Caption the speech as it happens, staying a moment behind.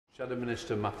Shadow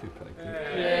Minister Matthew Pennington.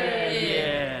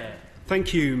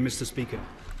 Thank you, Mr Speaker.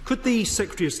 Could the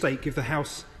Secretary of State give the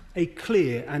House a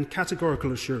clear and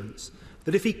categorical assurance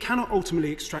that if he cannot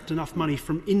ultimately extract enough money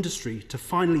from industry to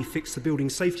finally fix the building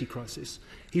safety crisis,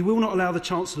 he will not allow the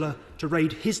Chancellor to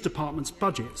raid his department's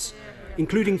budgets,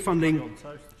 including funding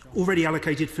already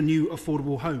allocated for new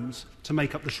affordable homes, to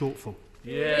make up the shortfall?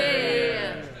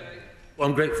 Well,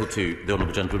 I'm grateful to the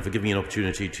honourable gentleman for giving me an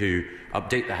opportunity to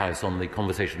update the House on the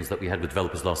conversations that we had with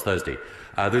developers last Thursday.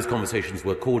 Those conversations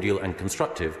were cordial and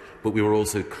constructive, but we were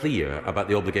also clear about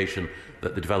the obligation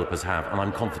that the developers have, and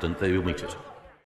I'm confident they will meet it.